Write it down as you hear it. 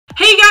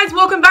guys,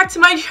 welcome back to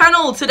my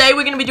channel. Today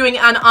we're going to be doing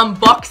an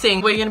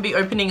unboxing. We're going to be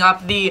opening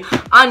up the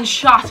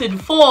Uncharted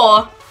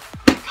 4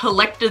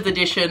 Collector's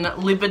Edition,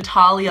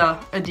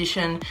 Libertalia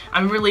Edition.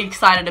 I'm really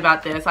excited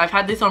about this. I've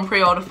had this on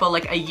pre-order for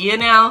like a year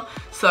now,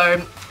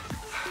 so...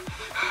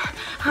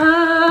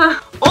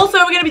 Also,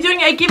 we're going to be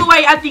doing a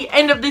giveaway at the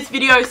end of this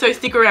video, so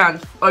stick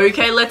around.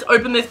 Okay, let's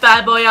open this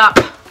bad boy up.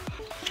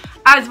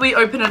 As we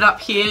open it up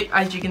here,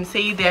 as you can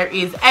see, there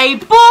is a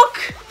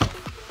book.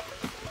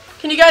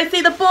 Can you guys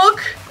see the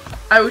book?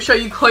 I will show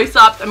you close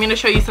up. I'm going to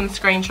show you some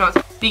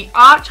screenshots. The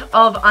Art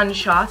of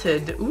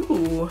Uncharted.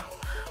 Ooh.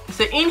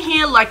 So in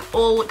here, like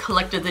all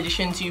collector's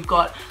editions, you've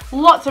got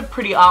lots of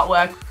pretty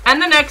artwork.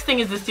 And the next thing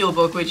is the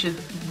steelbook, which is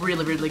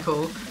really, really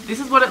cool. This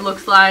is what it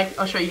looks like.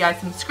 I'll show you guys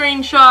some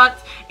screenshots.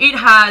 It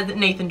has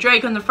Nathan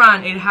Drake on the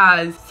front. It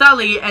has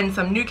Sully and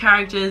some new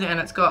characters, and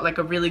it's got like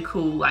a really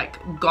cool like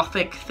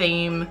gothic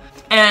theme.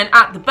 And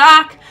at the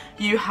back,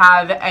 you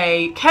have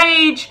a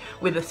cage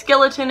with a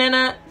skeleton in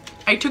it.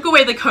 I took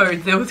away the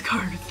codes. There was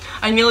codes.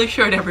 I nearly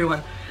showed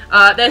everyone.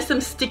 There's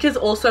some stickers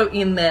also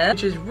in there,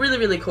 which is really,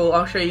 really cool.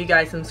 I'll show you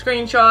guys some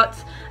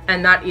screenshots,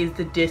 and that is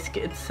the disc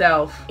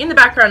itself. In the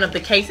background of the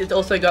case, it's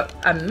also got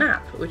a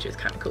map, which is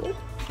kind of cool.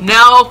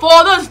 Now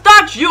for the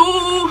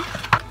statue!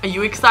 Are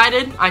you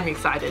excited? I'm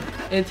excited.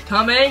 It's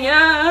coming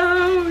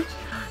out!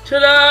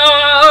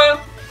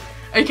 Ta-da!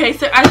 Okay,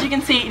 so as you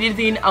can see, it is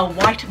in a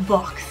white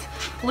box.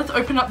 Let's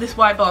open up this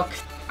white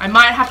box. I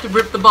might have to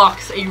rip the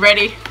box. Are you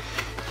ready?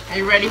 Are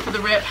you ready for the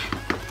rip?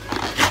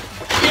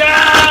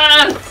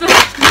 Yes!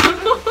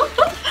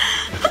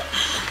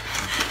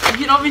 You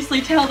can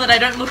obviously tell that I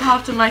don't look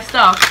after my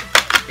stuff.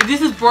 If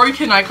this is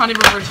broken, I can't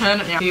even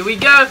return it now. Here we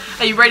go.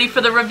 Are you ready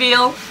for the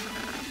reveal?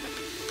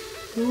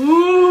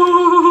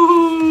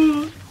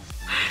 Ooh!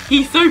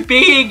 He's so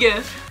big!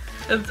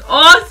 It's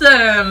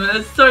awesome!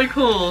 It's so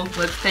cool.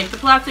 Let's take the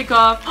plastic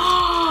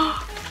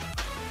off.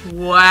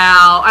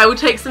 Wow, I will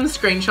take some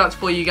screenshots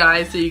for you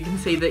guys so you can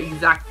see the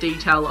exact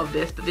detail of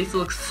this, but this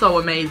looks so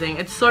amazing.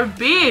 It's so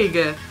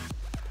big.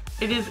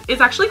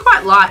 It's actually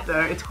quite light though.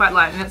 It's quite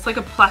light, and it's like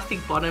a plastic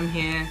bottom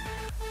here.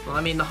 Well,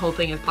 I mean the whole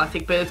thing is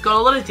plastic, but it's got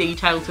a lot of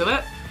detail to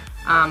it.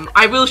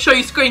 I will show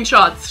you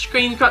screenshots.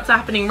 Screenshots are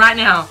happening right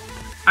now.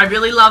 I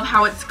really love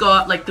how it's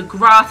got like the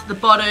grass at the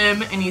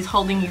bottom, and he's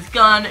holding his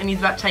gun and he's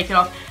about to take it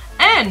off,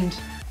 and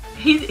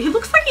he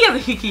looks like he has a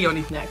hickey on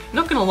his neck,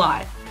 not gonna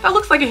lie. That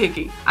looks like a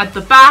hickey. At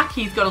the back,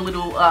 he's got a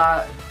little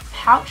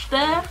pouch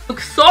there.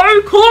 Looks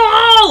so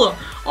cool!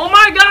 Oh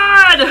my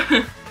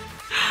god!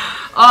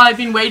 Oh, I've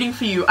been waiting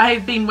for you. I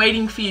have been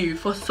waiting for you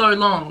for so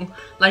long.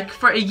 Like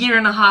for a year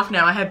and a half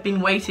now, I have been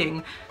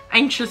waiting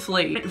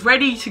anxiously,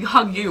 ready to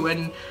hug you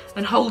and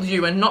hold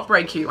you and not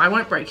break you. I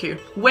won't break you.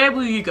 Where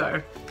will you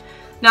go?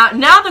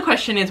 Now the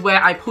question is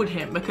where I put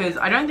him, because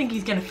I don't think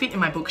he's going to fit in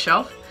my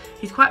bookshelf.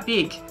 He's quite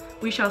big.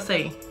 We shall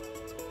see.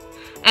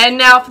 And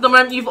now for the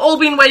moment you've all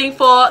been waiting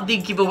for, the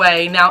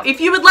giveaway. Now, if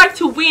you would like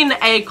to win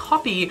a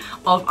copy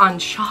of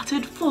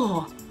Uncharted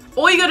 4,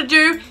 all you gotta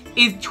do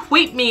is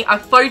tweet me a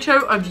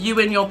photo of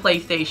you and your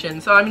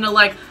PlayStation. So I'm gonna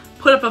like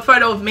put up a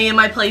photo of me and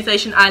my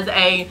PlayStation as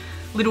a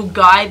little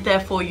guide there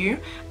for you.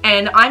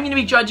 And I'm gonna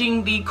be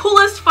judging the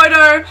coolest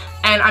photo,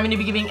 and I'm gonna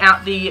be giving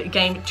out the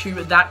game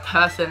to that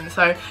person.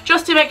 So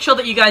just to make sure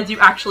that you guys do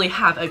actually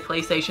have a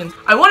PlayStation,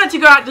 I want it to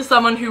go out to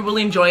someone who will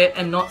enjoy it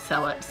and not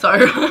sell it.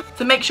 So,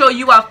 so make sure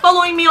you are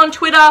following me on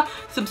Twitter,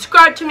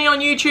 subscribe to me on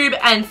YouTube,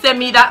 and send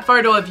me that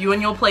photo of you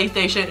and your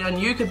PlayStation, and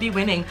you could be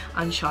winning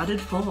Uncharted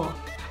 4.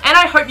 And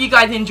I hope you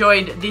guys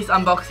enjoyed this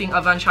unboxing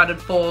of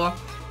Uncharted 4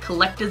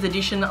 Collector's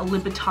Edition,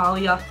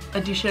 Libertalia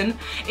Edition.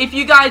 If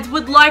you guys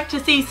would like to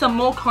see some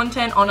more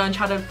content on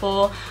Uncharted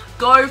 4,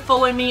 go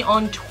follow me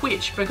on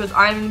Twitch, because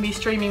I'm going to be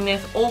streaming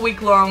this all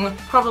week long,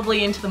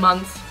 probably into the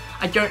months.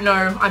 I don't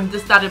know, I'm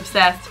just that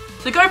obsessed.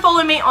 So go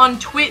follow me on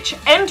Twitch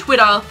and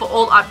Twitter for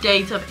all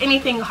updates of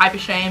anything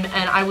Hypershame,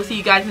 and I will see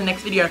you guys in the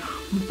next video.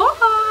 Bye!